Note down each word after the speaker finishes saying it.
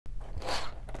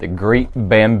the great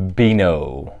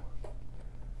Bambino,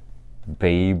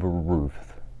 Babe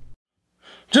Ruth.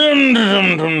 Dum,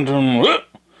 dum, dum, dum.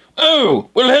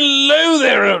 Oh, well, hello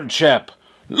there, old chap.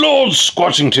 Lord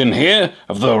Squattington here,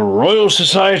 of the Royal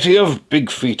Society of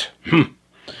Big Feet.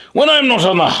 When I'm not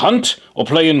on the hunt or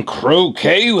playing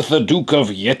croquet with the Duke of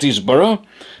Yetisborough,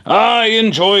 I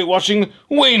enjoy watching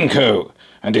WayneKo.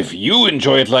 And if you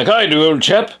enjoy it like I do, old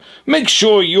chap, make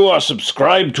sure you are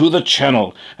subscribed to the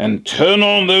channel and turn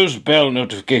on those bell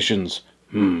notifications.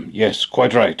 Yes,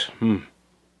 quite right.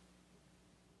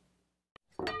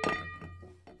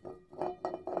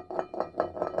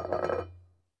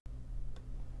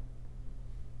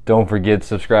 Don't forget,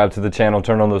 subscribe to the channel,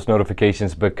 turn on those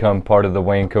notifications, become part of the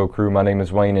WayneKo crew. My name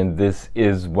is Wayne and this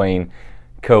is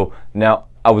WayneKo. Now,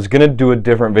 I was going to do a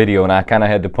different video and I kind of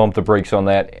had to pump the brakes on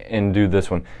that and do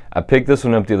this one. I picked this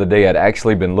one up the other day. I'd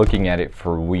actually been looking at it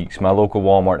for weeks. My local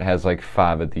Walmart has like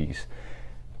 5 of these.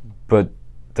 But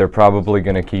they're probably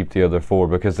going to keep the other 4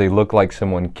 because they look like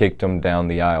someone kicked them down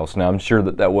the aisles. Now, I'm sure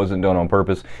that that wasn't done on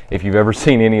purpose. If you've ever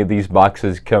seen any of these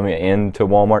boxes come into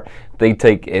Walmart, they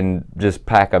take and just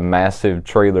pack a massive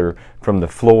trailer from the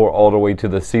floor all the way to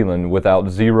the ceiling without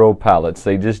 0 pallets.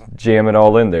 They just jam it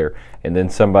all in there, and then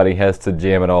somebody has to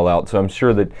jam it all out. So I'm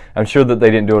sure that they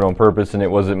didn't do it on purpose and it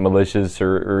wasn't malicious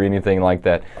or anything like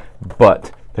that.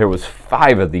 But there was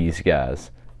 5 of these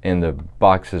guys, and the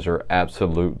boxes are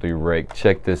absolutely raked.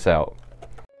 Check this out.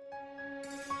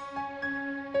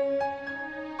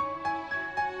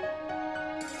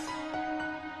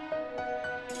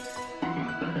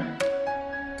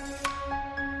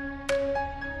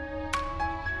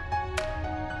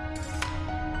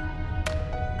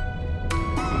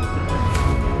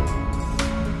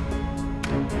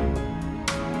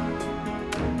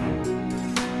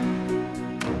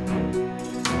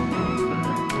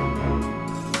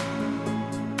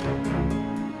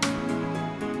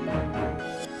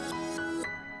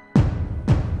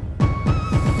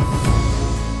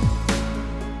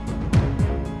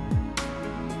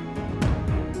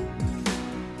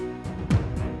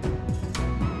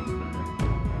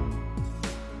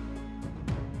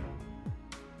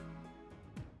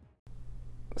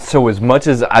 So as much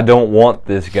as I don't want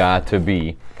this guy to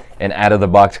be an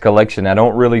out-of-the-box collection, I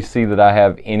don't really see that I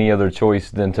have any other choice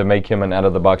than to make him an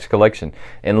out-of-the-box collection.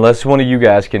 Unless one of you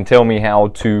guys can tell me how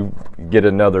to get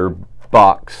another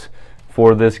box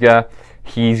for this guy,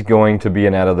 he's going to be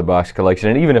an out-of-the-box collection.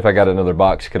 And even if I got another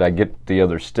box, could I get the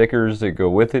other stickers that go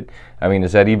with it? I mean,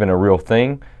 is that even a real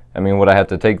thing? I mean, would I have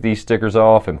to take these stickers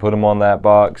off and put them on that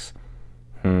box?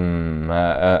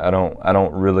 I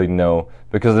don't really know,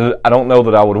 because I don't know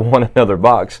that I would want another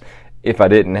box if I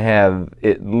didn't have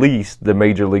at least the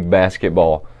Major League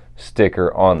Basketball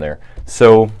sticker on there.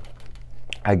 So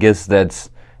I guess that's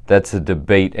a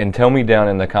debate. And tell me down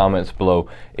in the comments below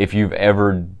if you've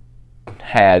ever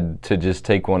had to just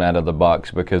take one out of the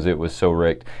box because it was so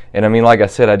wrecked. And I mean, like I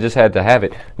said, I just had to have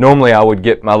it. Normally I would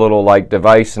get my little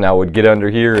device and I would get under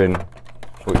here and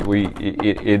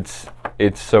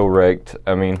it's so wrecked.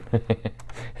 I mean,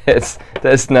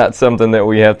 that's not something that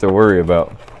we have to worry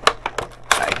about.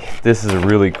 This is a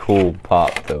really cool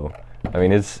pop, though. I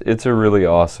mean, it's a really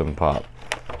awesome pop.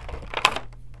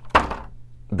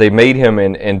 They made him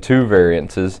in 2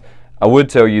 variances. I would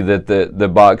tell you that the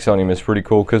box on him is pretty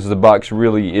cool because the box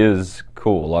really is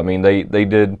cool. I mean, they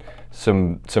did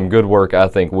some good work, I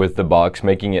think, with the box,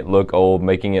 making it look old,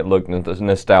 making it look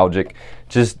nostalgic.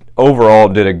 Just overall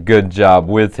did a good job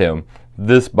with him.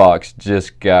 This box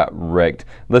just got wrecked.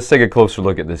 Let's take a closer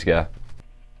look at this guy.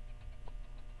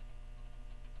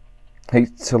 Hey,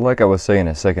 so like I was saying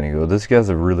a second ago, this guy's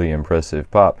a really impressive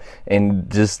pop. And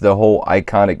just the whole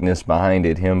iconicness behind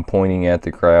it, him pointing at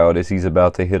the crowd as he's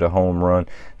about to hit a home run,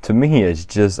 to me is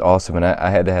just awesome, and I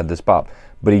had to have this pop.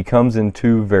 But he comes in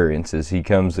 2 variances. He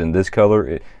comes in this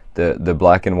color, the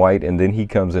black and white, and then he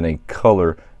comes in a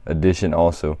color edition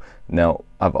also. Now,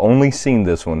 I've only seen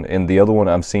this one, and the other one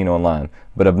I've seen online,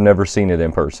 but I've never seen it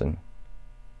in person.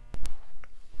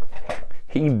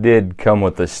 He did come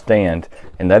with a stand,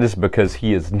 and that is because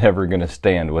he is never going to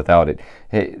stand without it.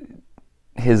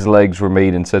 His legs were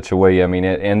made in such a way, I mean,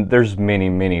 and there's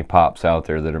many pops out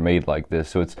there that are made like this,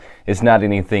 so it's not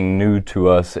anything new to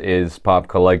us as pop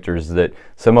collectors that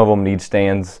some of them need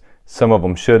stands, some of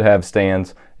them should have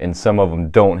stands, and some of them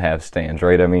don't have stands,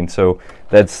 right? I mean, so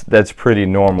that's pretty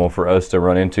normal for us to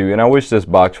run into, and I wish this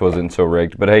box wasn't so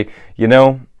rigged, but hey, you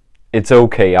know, it's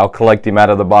okay. I'll collect him out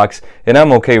of the box, and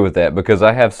I'm okay with that because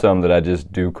I have some that I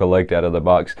just do collect out of the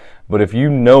box. But if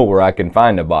you know where I can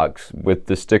find a box with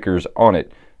the stickers on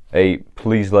it, hey,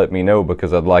 please let me know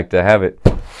because I'd like to have it.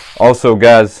 Also,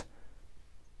 guys,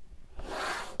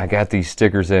 I got these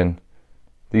stickers in.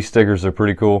 These stickers are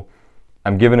pretty cool.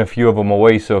 I'm giving a few of them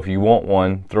away, so if you want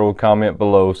one, throw a comment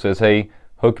below. Says, hey,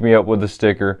 hook me up with a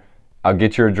sticker. I'll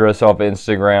get your address off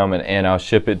Instagram and I'll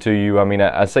ship it to you. I mean,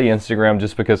 I say Instagram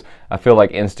just because I feel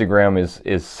like Instagram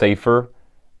is safer.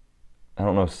 I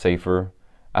don't know, safer.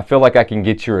 I feel like I can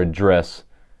get your address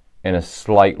in a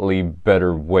slightly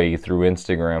better way through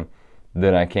Instagram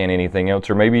than I can anything else.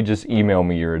 Or maybe just email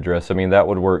me your address. I mean, that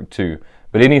would work too.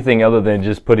 But anything other than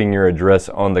just putting your address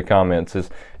on the comments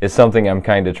is something I'm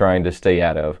kind of trying to stay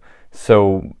out of.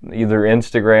 So either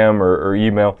Instagram or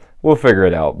email, we'll figure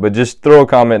it out. But just throw a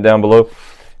comment down below.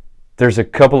 There's a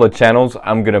couple of channels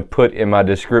I'm going to put in my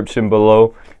description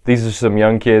below. These are some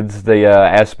young kids. They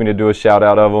asked me to do a shout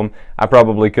out of them. I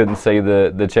probably couldn't say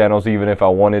the channels even if I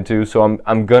wanted to. So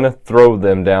I'm going to throw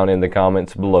them down in the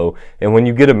comments below. And when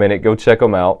you get a minute, go check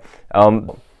them out.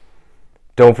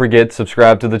 Don't forget,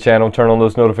 subscribe to the channel, turn on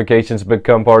those notifications,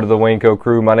 become part of the WayneKo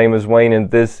crew. My name is Wayne, and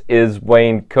this is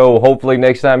WayneKo. Hopefully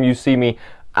next time you see me,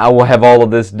 I will have all of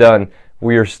this done.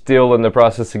 We are still in the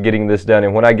process of getting this done,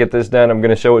 and when I get this done, I'm going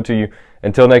to show it to you.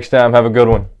 Until next time, have a good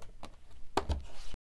one.